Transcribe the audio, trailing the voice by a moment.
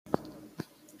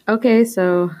Okay,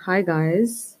 so hi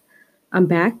guys. I'm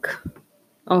back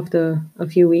after a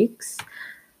few weeks.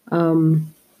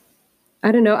 Um,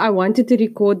 I don't know. I wanted to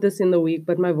record this in the week,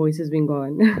 but my voice has been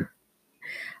gone.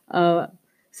 uh,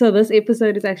 so this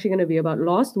episode is actually going to be about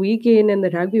last weekend and the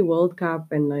Rugby World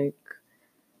Cup and like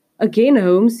again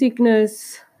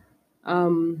homesickness.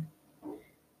 Um,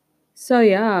 so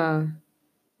yeah,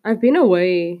 I've been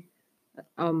away.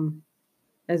 Um,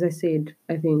 as I said,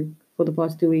 I think for the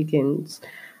past 2 weekends.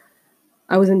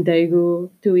 I was in Daegu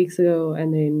 2 weeks ago,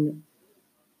 and then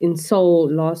in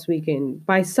Seoul last weekend.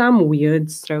 By some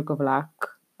weird stroke of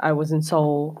luck, I was in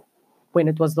Seoul when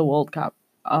it was the World Cup.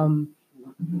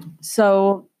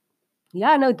 So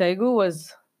yeah, no, Daegu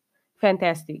was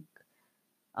fantastic.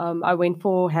 I went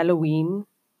for Halloween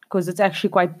because it's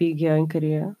actually quite big here in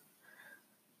Korea.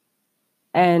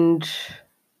 And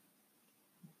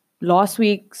last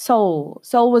week, Seoul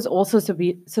was also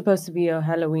supposed to be a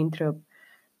Halloween trip,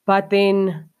 but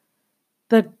then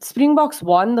the Springboks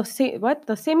won the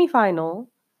semi-final,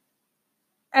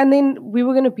 and then we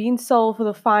were gonna be in Seoul for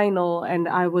the final, and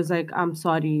I was like, I'm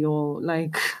sorry, y'all.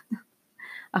 Like,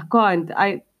 I can't.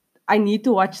 I need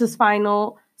to watch this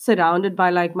final surrounded by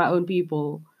like my own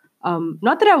people.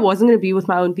 Not that I wasn't gonna be with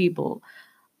my own people,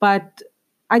 but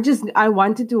I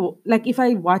wanted to like if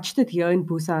I watched it here in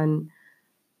Busan,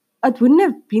 it wouldn't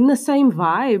have been the same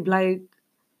vibe. Like,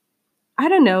 I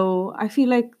don't know. I feel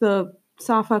like the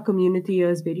Safa community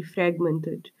here is very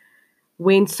fragmented.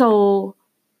 When Seoul,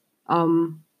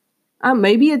 um,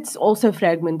 maybe it's also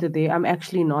fragmented there. I'm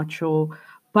actually not sure.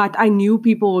 But I knew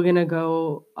people were gonna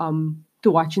go to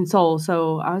watch in Seoul.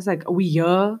 So I was like, are we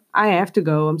here? I have to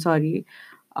go. I'm sorry.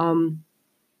 Um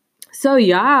so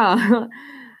yeah.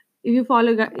 If you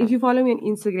follow me on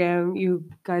Instagram, you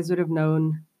guys would have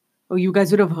known, or you guys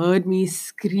would have heard me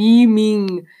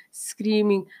screaming.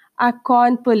 I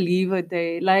can't believe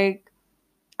it. Like,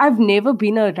 I've never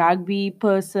been a rugby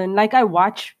person. Like, I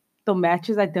watch the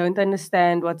matches, I don't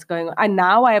understand what's going on. And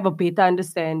now I have a better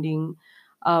understanding,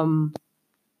 um,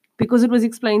 because it was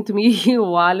explained to me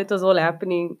while it was all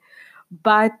happening.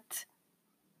 But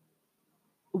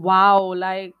wow,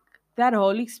 like that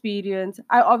whole experience.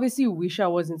 I obviously wish I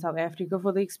was in South Africa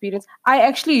for the experience. I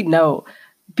actually know,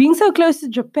 being so close to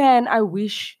Japan, I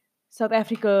wish South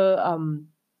Africa,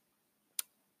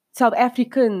 South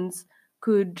Africans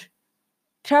could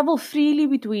travel freely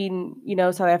between,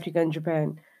 South Africa and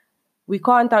Japan. We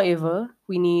can't, however.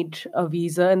 We need a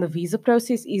visa, and the visa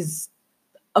process is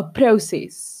a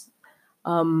process.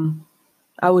 Um,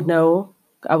 I would know.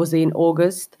 I was there in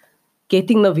August.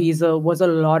 Getting the visa was a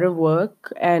lot of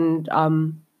work, and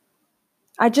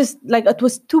I just like it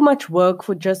was too much work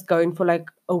for just going for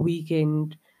like a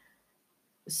weekend.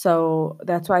 So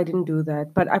that's why I didn't do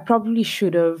that. But I probably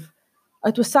should have.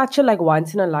 It was such a like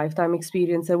once in a lifetime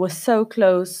experience. It was so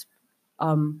close,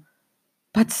 um,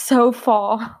 but so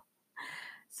far.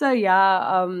 So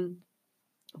yeah,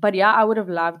 but yeah, I would have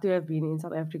loved to have been in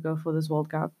South Africa for this World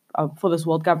Cup,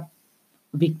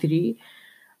 victory.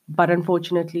 But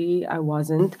unfortunately, I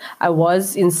wasn't. I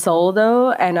was in Seoul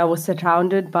though, and I was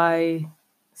surrounded by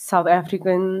South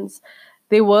Africans.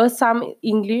 There were some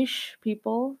English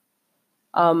people,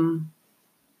 um,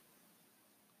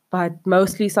 but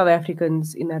mostly South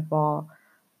Africans in that bar.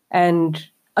 And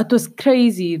it was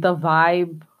crazy. The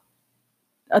vibe.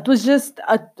 It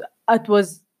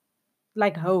was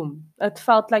like home. It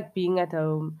felt like being at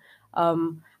home.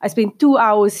 I spent 2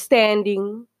 hours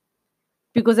standing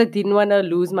because I didn't want to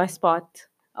lose my spot.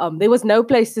 There was no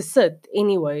place to sit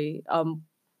anyway.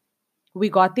 We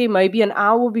got there maybe an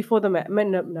hour before the match.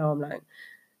 No, I'm lying.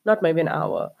 Not maybe an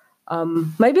hour.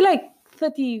 Maybe like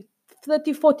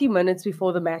 40 minutes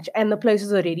before the match, and the place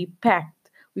was already packed.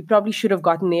 We probably should have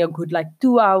gotten there a good like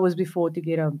 2 hours before to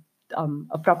get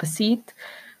a proper seat,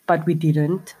 but we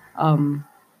didn't.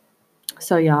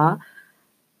 So yeah,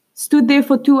 stood there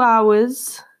for 2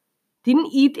 hours, didn't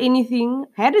eat anything,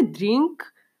 had a drink,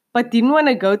 but didn't want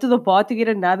to go to the bar to get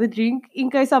another drink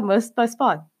in case I missed my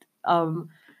spot. Um,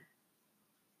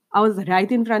 I was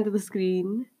right in front of the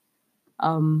screen.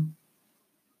 Um,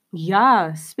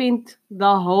 yeah, spent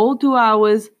the whole 2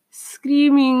 hours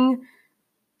screaming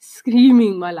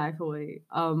my life away.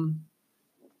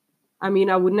 I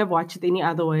mean, I wouldn't have watched it any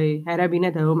other way. Had I been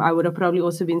at home, I would have probably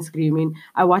also been screaming.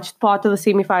 I watched part of the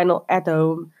semi-final at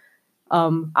home.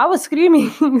 I was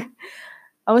screaming.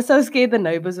 I was so scared the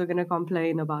neighbors were gonna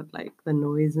complain about like the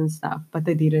noise and stuff, but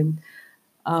they didn't.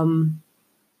 Um,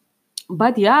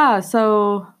 but yeah,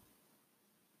 so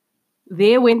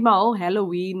there went my whole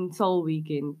Halloween Seoul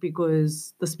weekend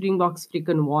because the Springboks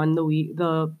freaking won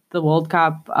the World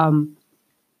Cup.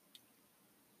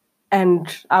 and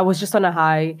I was just on a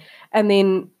high, and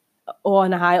then or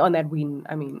on a high on that win.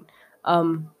 I mean,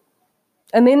 um,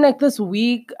 and then like this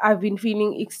week, I've been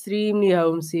feeling extremely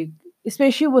homesick,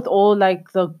 especially with all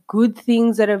like the good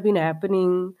things that have been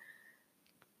happening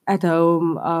at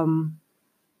home.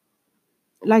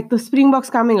 Like the Springboks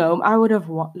coming home, I would have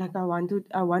like I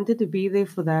wanted to be there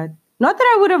for that. Not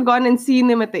that I would have gone and seen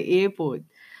them at the airport,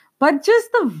 but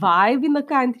just the vibe in the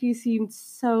country seemed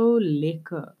so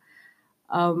lekker.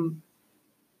 Um,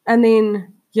 and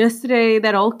then yesterday,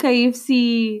 that whole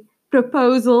KFC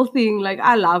proposal thing, like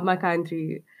I love my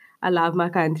country. I love my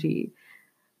country.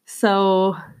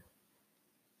 So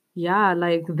yeah,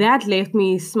 like that left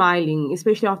me smiling,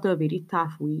 especially after a very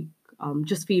tough week.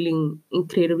 Just feeling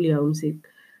incredibly homesick.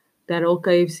 That whole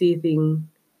KFC thing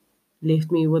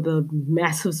left me with a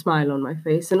massive smile on my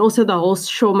face. And also the whole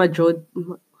show my Josie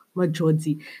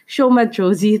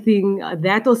thing,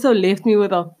 that also left me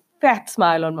with a fat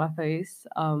smile on my face.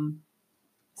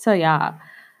 So yeah,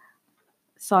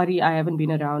 sorry I haven't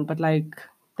been around, but like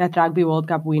that Rugby World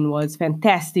Cup win was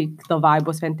fantastic. The vibe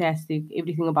was fantastic.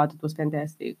 Everything about it was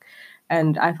fantastic.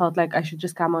 And I felt like I should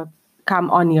just come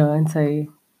on here and say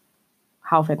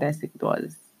how fantastic it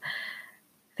was.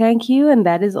 Thank you, and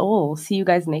that is all. See you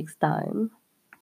guys next time.